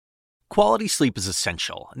Quality sleep is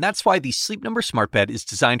essential, and that's why the Sleep Number Smart Bed is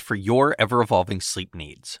designed for your ever-evolving sleep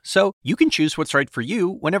needs. So you can choose what's right for you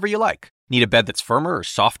whenever you like. Need a bed that's firmer or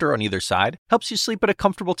softer on either side? Helps you sleep at a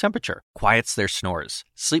comfortable temperature, quiets their snores.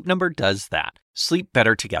 Sleep Number does that. Sleep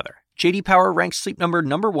better together. J.D. Power ranks Sleep Number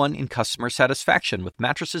 #1 in customer satisfaction with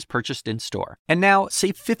mattresses purchased in-store. And now,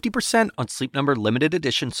 save 50% on Sleep Number limited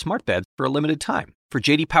edition smart beds for a limited time. For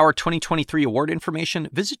J.D. Power 2023 award information,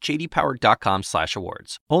 visit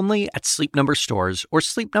jdpower.com/awards. Only at Sleep Number stores or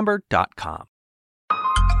sleepnumber.com.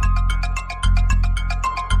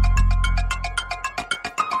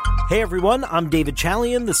 Hey everyone, I'm David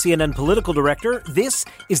Chalian, the CNN political director. This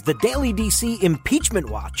is the Daily DC Impeachment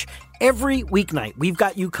Watch. Every weeknight, we've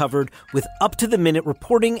got you covered with up-to-the-minute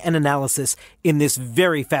reporting and analysis in this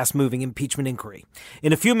very fast-moving impeachment inquiry.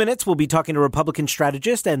 In a few minutes, we'll be talking to Republican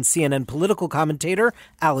strategist and CNN political commentator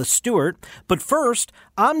Alice Stewart. But first,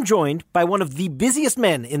 I'm joined by one of the busiest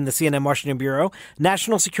men in the CNN Washington Bureau,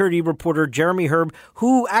 national security reporter Jeremy Herb,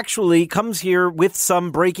 who actually comes here with some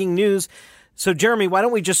breaking news. So, Jeremy, why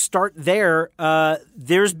don't we just start there?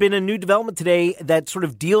 There's been a new development today that sort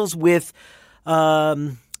of deals with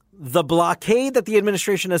the blockade that the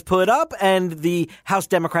administration has put up and the House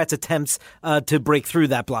Democrats' attempts to break through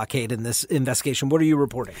that blockade in this investigation. What are you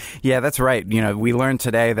reporting? Yeah, that's right. You know, we learned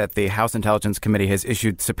today that the House Intelligence Committee has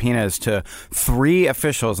issued subpoenas to 3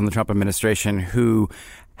 officials in the Trump administration who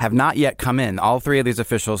have not yet come in. All 3 of these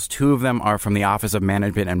officials, 2 of them are from the Office of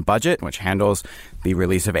Management and Budget, which handles the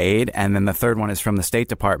release of aid. And then the third one is from the State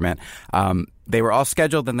Department. They were all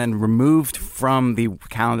scheduled and then removed from the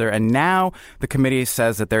calendar. And now the committee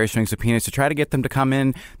says that they're issuing subpoenas to try to get them to come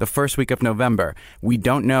in the first week of November. We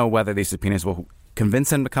don't know whether these subpoenas will convince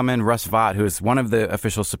them to come in. Russ Vought, who is one of the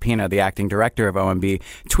officials subpoena, the acting director of OMB,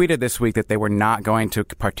 tweeted this week that they were not going to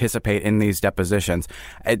participate in these depositions.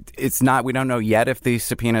 We don't know yet if these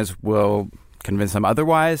subpoenas will convince them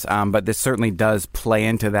otherwise, but this certainly does play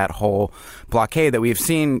into that whole blockade that we've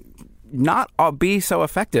seen not be so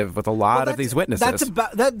effective with a lot of these witnesses.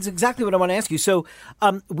 That's exactly what I want to ask you. So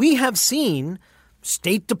we have seen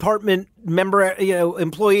State Department member,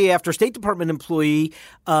 employee after State Department employee,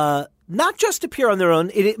 not just appear on their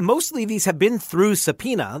own. Mostly these have been through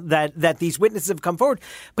subpoena that these witnesses have come forward.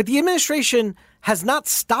 But the administration has not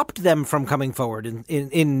stopped them from coming forward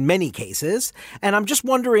in many cases. And I'm just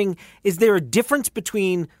wondering, is there a difference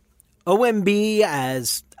between OMB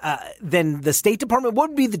than the State Department? What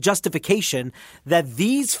would be the justification that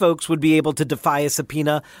these folks would be able to defy a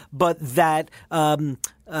subpoena, but that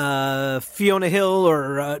Fiona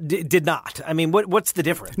Hill did not? I mean, what's the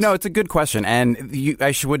difference? No, it's a good question. And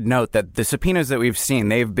I would note that the subpoenas that we've seen,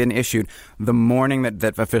 they've been issued the morning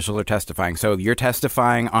that officials are testifying. So you're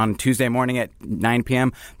testifying on Tuesday morning at 9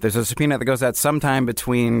 p.m. There's a subpoena that goes out sometime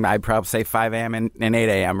between, I'd probably say 5 a.m. and 8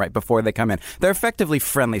 a.m. right before they come in. They're effectively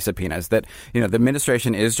friendly subpoenas that, the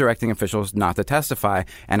administration is directing officials not to testify.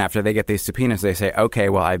 And after they get these subpoenas, they say, okay,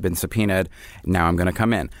 well, I've been subpoenaed. Now I'm going to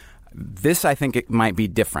come in. This, I think, it might be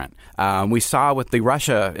different. We saw with the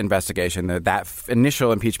Russia investigation, that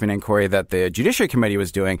initial impeachment inquiry that the Judiciary Committee was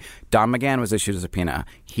doing, Don McGahn was issued a subpoena.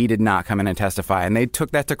 He did not come in and testify, and they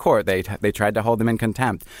took that to court. They tried to hold him in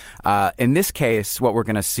contempt. In this case, what we're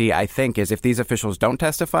going to see, I think, is if these officials don't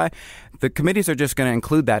testify, the committees are just going to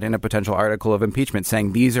include that in a potential article of impeachment,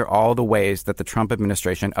 saying these are all the ways that the Trump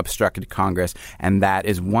administration obstructed Congress, and that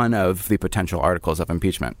is one of the potential articles of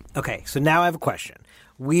impeachment. Okay, so now I have a question.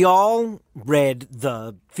 We all read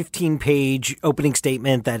the 15-page opening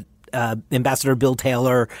statement that Ambassador Bill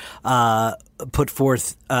Taylor put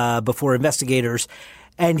forth before investigators.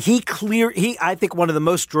 And I think one of the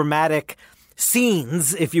most dramatic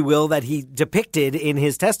scenes, if you will, that he depicted in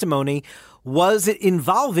his testimony was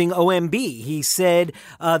involving OMB. He said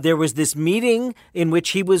there was this meeting in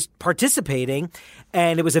which he was participating,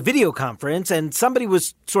 and it was a video conference, and somebody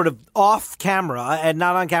was sort of off camera and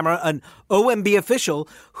not on camera, an OMB official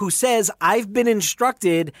who says, I've been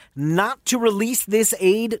instructed not to release this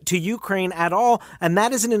aid to Ukraine at all. And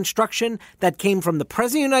that is an instruction that came from the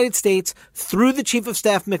President of the United States through the Chief of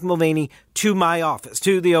Staff, Mick Mulvaney, to my office,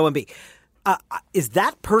 to the OMB. Is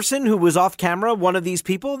that person who was off camera one of these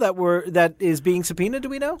people that is being subpoenaed? Do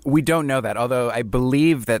we know? We don't know that, although I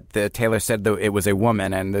believe that the Taylor said that it was a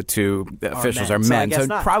woman and the 2 officials are men. So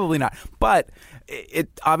probably not. But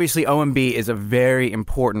obviously OMB is a very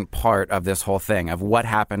important part of this whole thing, of what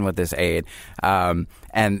happened with this aid. And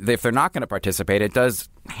if they're not going to participate, it does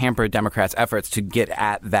hamper Democrats' efforts to get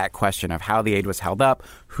at that question of how the aid was held up,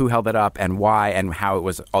 who held it up, and why, and how it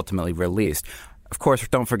was ultimately released. of course,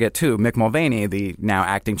 don't forget, too, Mick Mulvaney, the now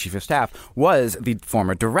acting chief of staff, was the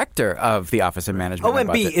former director of the Office of Management and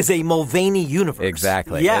OMB Budget. is a Mulvaney universe.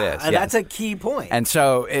 Exactly. Yeah, it is, yes. That's a key point. And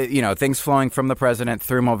so, things flowing from the president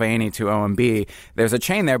through Mulvaney to OMB, there's a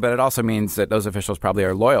chain there, but it also means that those officials probably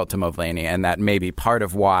are loyal to Mulvaney, and that may be part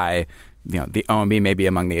of why the OMB may be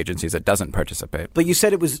among the agencies that doesn't participate. But you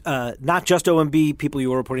said it was not just OMB people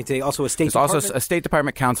you were reporting today, also a State Department? Also a State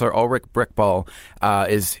Department counselor, Ulrich Brickbull,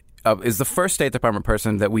 is the first State Department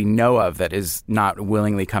person that we know of that is not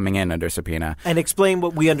willingly coming in under subpoena. And explain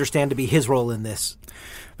what we understand to be his role in this.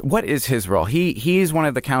 What is his role? He's one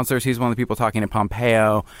of the counselors. He's one of the people talking to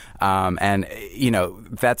Pompeo, and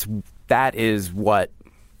that is what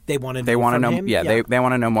they want to know from him. Yeah, they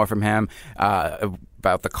want to know more from him.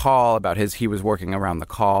 About the call, he was working around the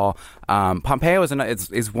call. Pompeo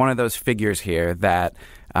is one of those figures here that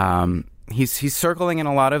he's circling in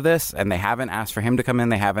a lot of this, and they haven't asked for him to come in.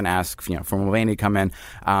 They haven't asked for Mulvaney to come in.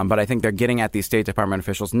 But I think they're getting at these State Department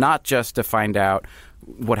officials not just to find out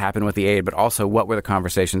what happened with the aid, but also what were the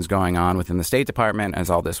conversations going on within the State Department as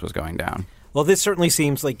all this was going down. Well, this certainly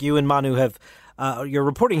seems like you and Manu have. Your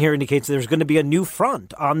reporting here indicates there's going to be a new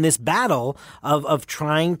front on this battle of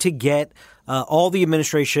trying to get all the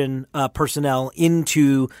administration personnel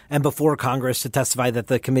into and before Congress to testify that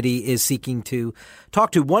the committee is seeking to talk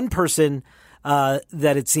to. One person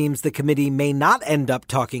that it seems the committee may not end up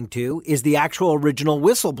talking to is the actual original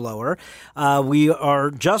whistleblower. We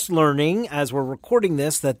are just learning, as we're recording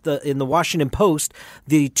this, that in the Washington Post,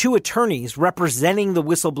 the two attorneys representing the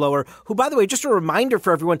whistleblower, who, by the way, just a reminder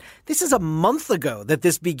for everyone, this is a month ago that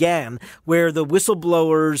this began, where the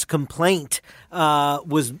whistleblower's complaint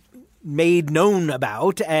was made known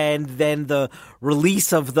about, and then the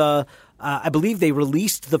release of I believe they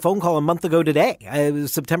released the phone call a month ago today. It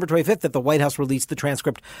was September 25th that the White House released the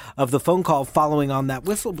transcript of the phone call following on that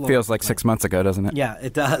whistleblower. Feels like 6 months ago, doesn't it? Yeah,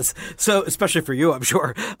 it does. So, especially for you, I'm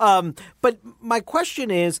sure. But my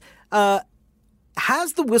question is, has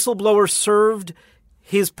the whistleblower served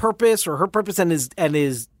his purpose or her purpose and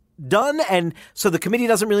is done? And so the committee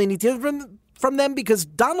doesn't really need to hear from them, because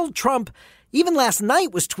Donald Trump, even last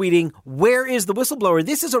night, was tweeting, "Where is the whistleblower?"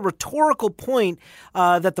 This is a rhetorical point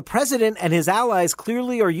that the president and his allies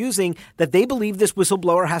clearly are using, that they believe this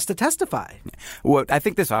whistleblower has to testify. Well, I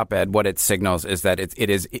think this op-ed, what it signals is that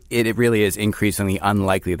it really is increasingly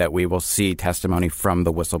unlikely that we will see testimony from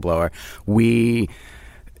the whistleblower.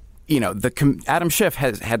 Adam Schiff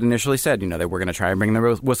had initially said, that we're going to try and bring the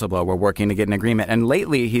whistleblower. We're working to get an agreement. And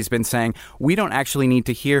lately, he's been saying, we don't actually need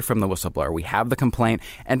to hear from the whistleblower. We have the complaint.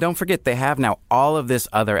 And don't forget, they have now all of this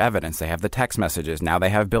other evidence. They have the text messages. Now they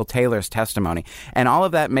have Bill Taylor's testimony. And all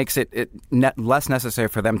of that makes it less necessary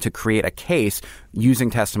for them to create a case using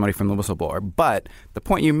testimony from the whistleblower. But the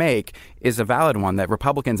point you make is a valid one, that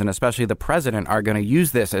Republicans, and especially the president, are going to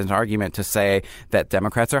use this as an argument to say that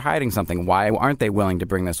Democrats are hiding something. Why aren't they willing to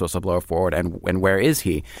bring this whistleblower forward, and where is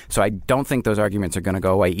he? So I don't think those arguments are going to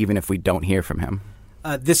go away, even if we don't hear from him.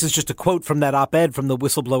 This is just a quote from that op-ed from the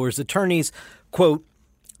whistleblower's attorneys. Quote,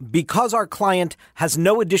 "Because our client has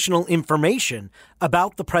no additional information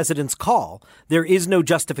about the president's call, there is no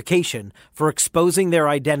justification for exposing their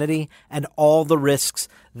identity and all the risks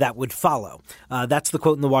that would follow." That's the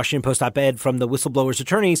quote in the Washington Post op-ed from the whistleblower's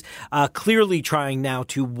attorneys, clearly trying now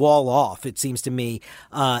to wall off, it seems to me,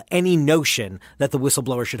 any notion that the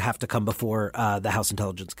whistleblower should have to come before the House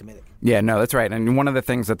Intelligence Committee. Yeah, no, that's right. And one of the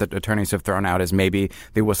things that the attorneys have thrown out is maybe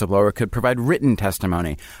the whistleblower could provide written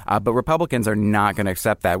testimony. But Republicans are not going to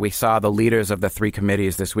accept that. We saw the leaders of the three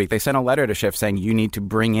committees this week. They sent a letter to Schiff saying, you need to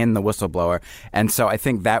bring in the whistleblower. And so I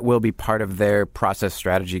think that will be part of their process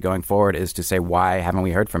strategy going forward, is to say, why haven't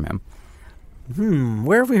we heard from him?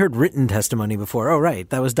 Where have we heard written testimony before? Oh, right.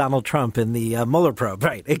 That was Donald Trump in the Mueller probe.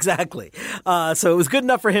 Right. Exactly. So it was good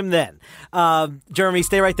enough for him then. Jeremy,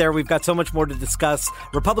 stay right there. We've got so much more to discuss.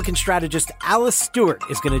 Republican strategist Alice Stewart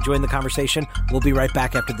is going to join the conversation. We'll be right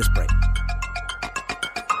back after this break.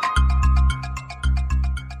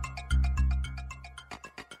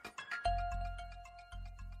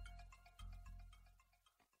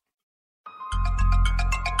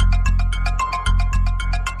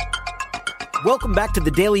 Welcome back to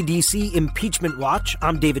the Daily DC Impeachment Watch.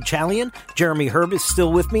 I'm David Chalian. Jeremy Herb is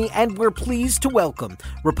still with me, and we're pleased to welcome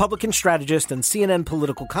Republican strategist and CNN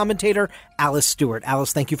political commentator Alice Stewart.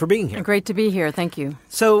 Alice, thank you for being here. Great to be here. Thank you.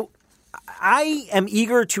 So I am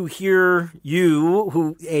eager to hear you,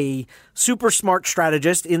 who a super smart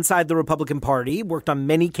strategist inside the Republican Party, worked on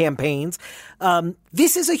many campaigns.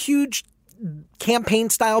 This is a huge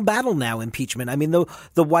campaign-style battle now, impeachment. I mean,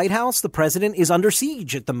 the White House, the president, is under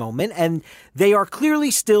siege at the moment, and they are clearly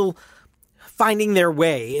still finding their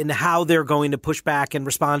way in how they're going to push back and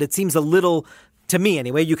respond. It seems a little, to me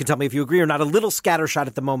anyway, you can tell me if you agree or not, a little scattershot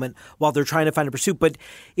at the moment while they're trying to find a pursuit. But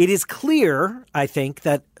it is clear, I think,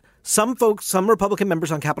 that some folks, some Republican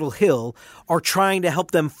members on Capitol Hill are trying to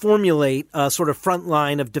help them formulate a sort of front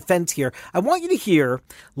line of defense here. I want you to hear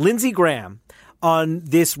Lindsey Graham on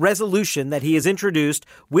this resolution that he has introduced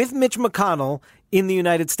with Mitch McConnell in the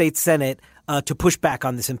United States Senate to push back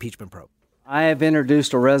on this impeachment probe. I have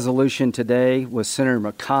introduced a resolution today with Senator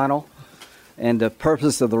McConnell, and the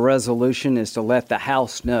purpose of the resolution is to let the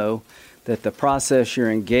House know that the process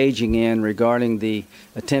you're engaging in regarding the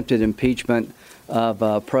attempted impeachment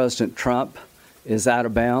of President Trump is out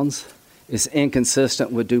of bounds. It's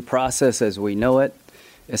inconsistent with due process as we know it.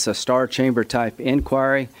 It's a Star Chamber type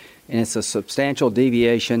inquiry, and it's a substantial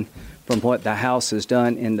deviation from what the House has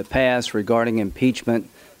done in the past regarding impeachment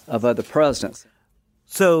of other presidents.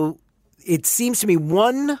 So it seems to me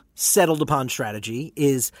one settled upon strategy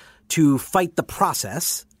is to fight the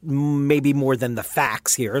process, maybe more than the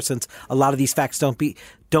facts here, since a lot of these facts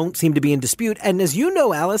don't seem to be in dispute. And as you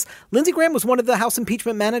know, Alice, Lindsey Graham was one of the House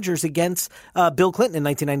impeachment managers against Bill Clinton in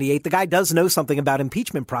 1998. The guy does know something about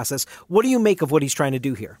impeachment process. What do you make of what he's trying to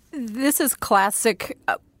do here? This is classic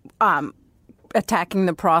attacking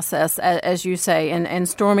the process, as you say, and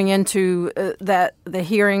storming into the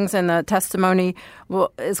hearings and the testimony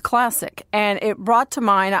is classic. And it brought to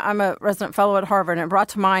mind, I'm a resident fellow at Harvard, and it brought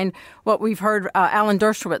to mind what we've heard Alan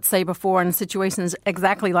Dershowitz say before in situations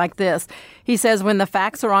exactly like this. He says, when the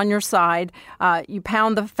facts are on your side, you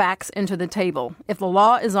pound the facts into the table. If the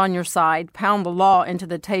law is on your side, pound the law into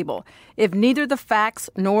the table. If neither the facts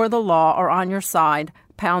nor the law are on your side,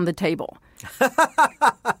 pound the table.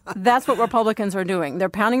 That's what Republicans are doing. They're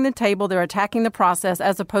pounding the table. They're attacking the process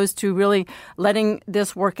as opposed to really letting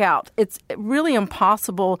this work out. It's really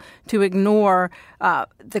impossible to ignore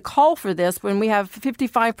the call for this when we have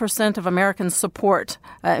 55% of Americans support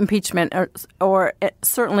impeachment or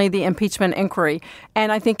certainly the impeachment inquiry.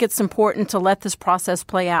 And I think it's important to let this process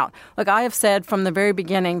play out. Look, I have said from the very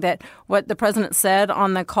beginning that what the president said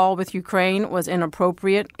on the call with Ukraine was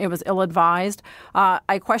inappropriate. It was ill-advised.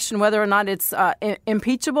 I question whether or not it's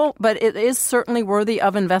impeachable, but it is certainly worthy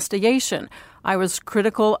of investigation. I was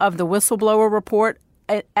critical of the whistleblower report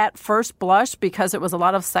at first blush because it was a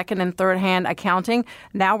lot of second and third hand accounting.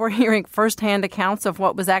 Now we're hearing firsthand accounts of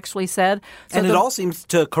what was actually said. So and it all seems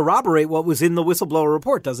to corroborate what was in the whistleblower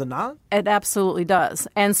report, does it not? It absolutely does.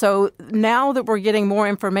 And so now that we're getting more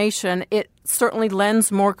information, it certainly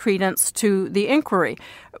lends more credence to the inquiry.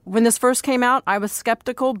 When this first came out, I was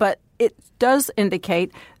skeptical, but it does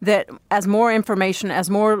indicate that as more information, as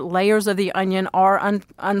more layers of the onion are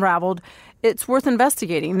unraveled, it's worth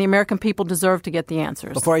investigating. The American people deserve to get the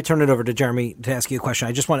answers. Before I turn it over to Jeremy to ask you a question,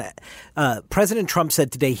 I just want to President Trump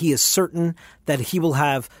said today he is certain that he will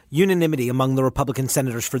have unanimity among the Republican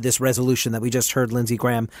senators for this resolution that we just heard Lindsey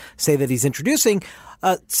Graham say that he's introducing.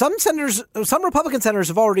 Some Republican senators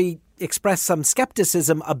have already expressed some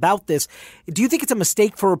skepticism about this. Do you think it's a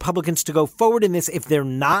mistake for Republicans to go forward in this if they're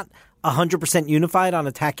not 100% unified on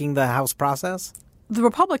attacking the House process? The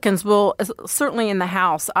Republicans will, certainly in the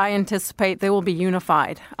House, I anticipate they will be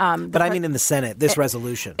unified. But I mean in the Senate, this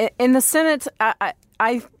resolution. In the Senate,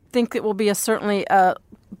 I think it will be certainly a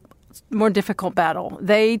more difficult battle.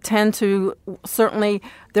 They tend to certainly,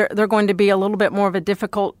 they're going to be a little bit more of a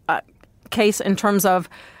difficult case in terms of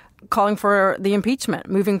calling for the impeachment,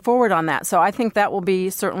 moving forward on that. So I think that will be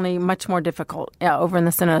certainly much more difficult over in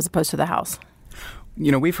the Senate as opposed to the House. You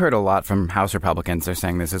know, we've heard a lot from House Republicans. They're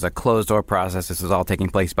saying this is a closed-door process. This is all taking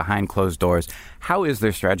place behind closed doors. How is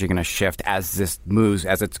their strategy going to shift as this moves,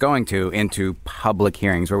 as it's going to, into public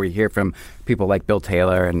hearings where we hear from people like Bill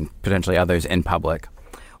Taylor and potentially others in public?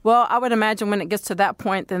 Well, I would imagine when it gets to that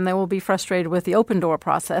point, then they will be frustrated with the open door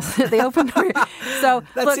process. The open door. So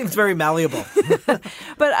that seems very malleable.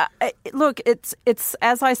 But look, it's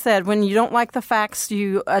as I said, when you don't like the facts,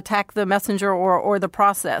 you attack the messenger or the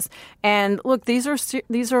process. And look, these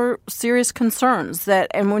are serious concerns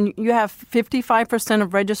and when you have 55%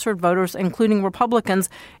 of registered voters, including Republicans,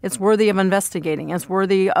 it's worthy of investigating. It's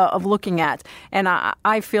worthy of looking at. And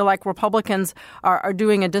I feel like Republicans are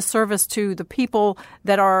doing a disservice to the people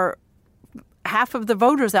that are half of the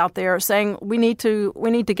voters out there saying we need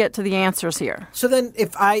to get to the answers here. So then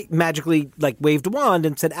if I magically waved a wand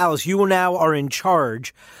and said, Alice, you now are in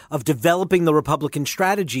charge of developing the Republican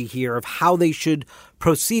strategy here of how they should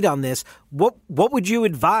proceed on this, what would you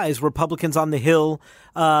advise Republicans on the Hill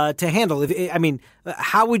to handle?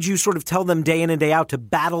 How would you sort of tell them day in and day out to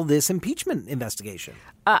battle this impeachment investigation?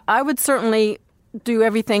 I would certainly do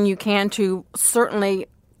everything you can to certainly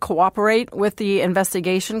cooperate with the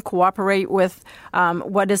investigation, cooperate with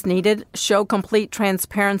what is needed, show complete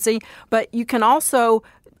transparency. But you can also,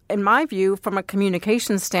 in my view, from a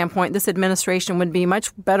communications standpoint, this administration would be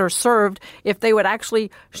much better served if they would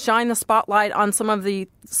actually shine the spotlight on some of the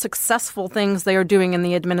successful things they are doing in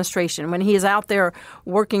the administration. When he is out there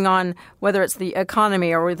working on whether it's the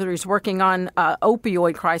economy or whether he's working on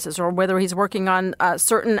opioid crisis or whether he's working on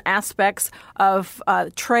certain aspects of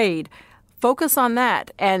trade, focus on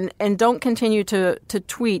that and don't continue to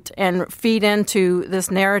tweet and feed into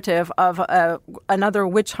this narrative of another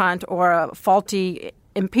witch hunt or a faulty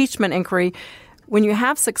impeachment inquiry. When you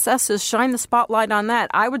have successes, shine the spotlight on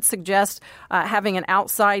that. I would suggest having an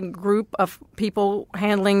outside group of people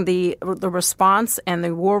handling the response and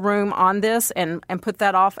the war room on this and put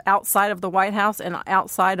that off outside of the White House and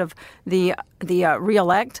outside of the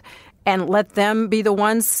re-elect and let them be the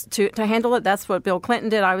ones to handle it. That's what Bill Clinton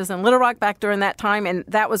did. I was in Little Rock back during that time, and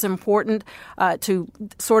that was important to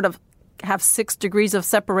sort of have 6 degrees of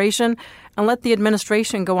separation and let the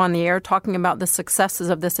administration go on the air talking about the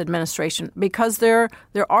successes of this administration, because there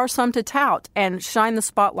are some to tout, and shine the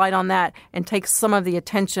spotlight on that and take some of the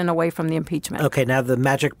attention away from the impeachment. Okay, now the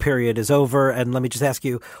magic period is over, and let me just ask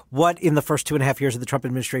you, what in the first 2.5 years of the Trump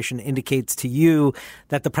administration indicates to you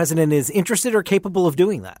that the president is interested or capable of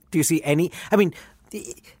doing that? Do you see any? I mean,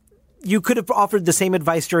 you could have offered the same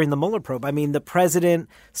advice during the Mueller probe. I mean, the president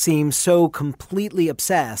seems so completely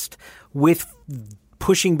obsessed with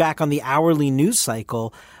pushing back on the hourly news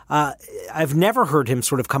cycle. I've never heard him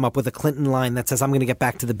sort of come up with a Clinton line that says, I'm going to get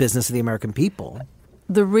back to the business of the American people.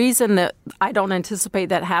 The reason that I don't anticipate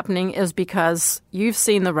that happening is because you've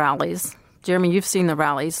seen the rallies. Jeremy, you've seen the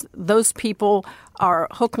rallies. Those people are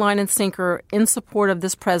hook, line, and sinker in support of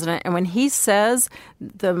this president. And when he says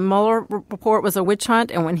the Mueller report was a witch hunt,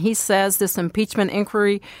 and when he says this impeachment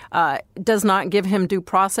inquiry does not give him due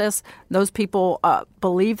process, those people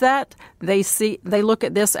believe that. They look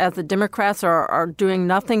at this as the Democrats are doing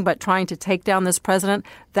nothing but trying to take down this president.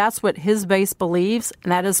 That's what his base believes,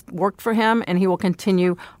 and that has worked for him, and he will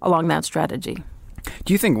continue along that strategy.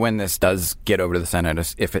 Do you think when this does get over to the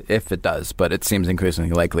Senate, if it does, but it seems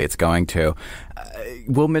increasingly likely it's going to,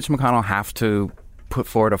 will Mitch McConnell have to put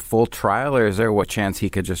forward a full trial, or is there what chance he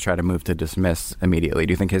could just try to move to dismiss immediately?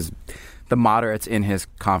 Do you think the moderates in his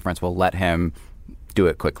conference will let him do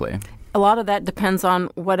it quickly? A lot of that depends on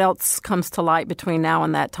what else comes to light between now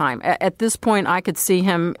and that time. At this point, I could see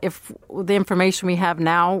him, if the information we have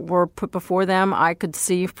now were put before them, I could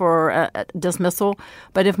see for a dismissal.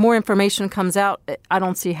 But if more information comes out, I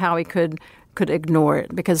don't see how he could ignore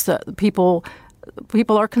it, because the people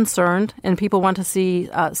are concerned and people want to see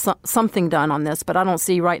something done on this. But I don't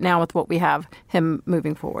see right now with what we have him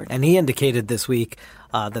moving forward. And he indicated this week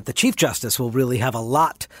that the Chief Justice will really have a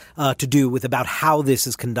lot to do with about how this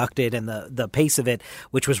is conducted and the pace of it,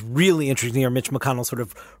 which was really interesting to hear Mitch McConnell sort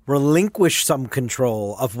of relinquish some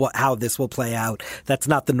control of how this will play out. That's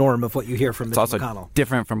not the norm of what you hear from Mitch McConnell. It's also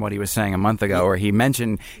different from what he was saying a month ago, where he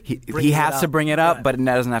mentioned he has to bring it up, but it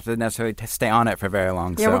doesn't have to necessarily stay on it for very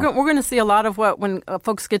long. Yeah, we're going to see a lot of when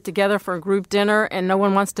folks get together for a group dinner and no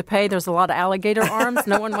one wants to pay. There's a lot of alligator arms.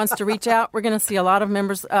 No one wants to reach out. We're going to see a lot of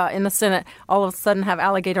members in the Senate all of a sudden have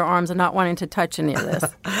alligator arms and not wanting to touch any of this.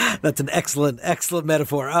 That's an excellent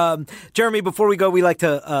metaphor. Jeremy, before we go, we like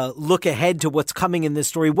to look ahead to what's coming in this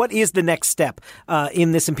story. What is the next step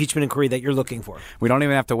in this impeachment inquiry that you're looking for? We don't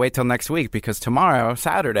even have to wait till next week, because tomorrow,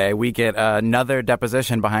 Saturday, we get another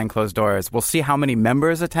deposition behind closed doors. We'll see how many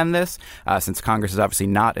members attend this, since Congress is obviously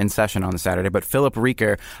not in session on the Saturday. But Philip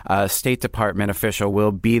Rieker, State Department official,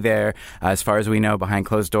 will be there, as far as we know, behind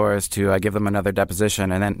closed doors to give them another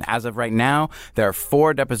deposition. And then as of right now, there are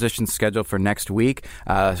 4 depositions scheduled for next week.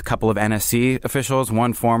 A couple of NSC officials,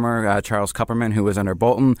 one former, Charles Kupperman, who was under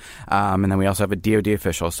Bolton, and then we also have a DOD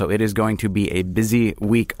official. So it is going to be a busy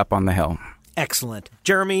week up on the Hill. Excellent.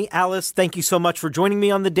 Jeremy, Alice, thank you so much for joining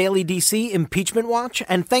me on the Daily DC Impeachment Watch.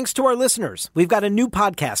 And thanks to our listeners. We've got a new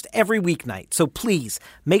podcast every weeknight. So please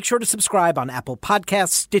make sure to subscribe on Apple Podcasts,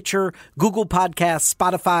 Stitcher, Google Podcasts,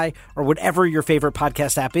 Spotify, or whatever your favorite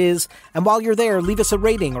podcast app is. And while you're there, leave us a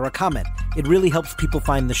rating or a comment. It really helps people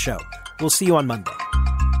find the show. We'll see you on Monday.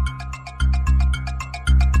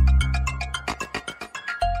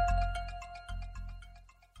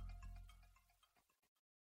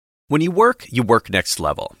 When you work next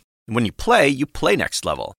level. And when you play next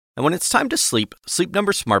level. And when it's time to sleep, Sleep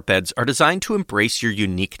Number smart beds are designed to embrace your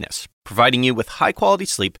uniqueness, providing you with high-quality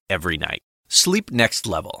sleep every night. Sleep next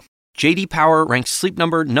level. J.D. Power ranks Sleep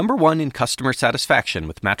Number #1 in customer satisfaction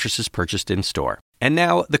with mattresses purchased in-store. And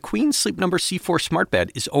now, the Queen Sleep Number C4 smart bed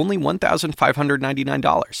is only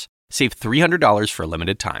 $1,599. Save $300 for a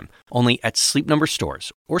limited time, only at Sleep Number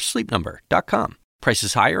stores or sleepnumber.com.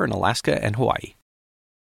 Prices higher in Alaska and Hawaii.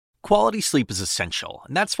 Quality sleep is essential,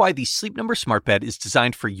 and that's why the Sleep Number Smart Bed is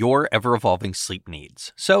designed for your ever-evolving sleep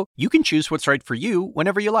needs. So you can choose what's right for you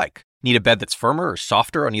whenever you like. Need a bed that's firmer or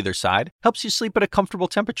softer on either side? Helps you sleep at a comfortable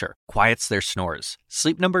temperature. Quiets their snores.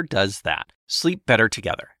 Sleep Number does that. Sleep better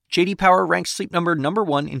together. J.D. Power ranks Sleep Number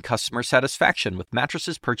 #1 in customer satisfaction with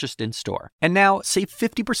mattresses purchased in-store. And now, save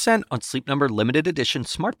 50% on Sleep Number limited edition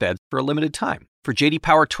smart beds for a limited time. For J.D.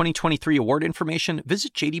 Power 2023 award information,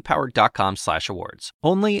 visit jdpower.com/awards.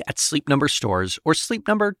 Only at Sleep Number stores or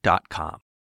sleepnumber.com.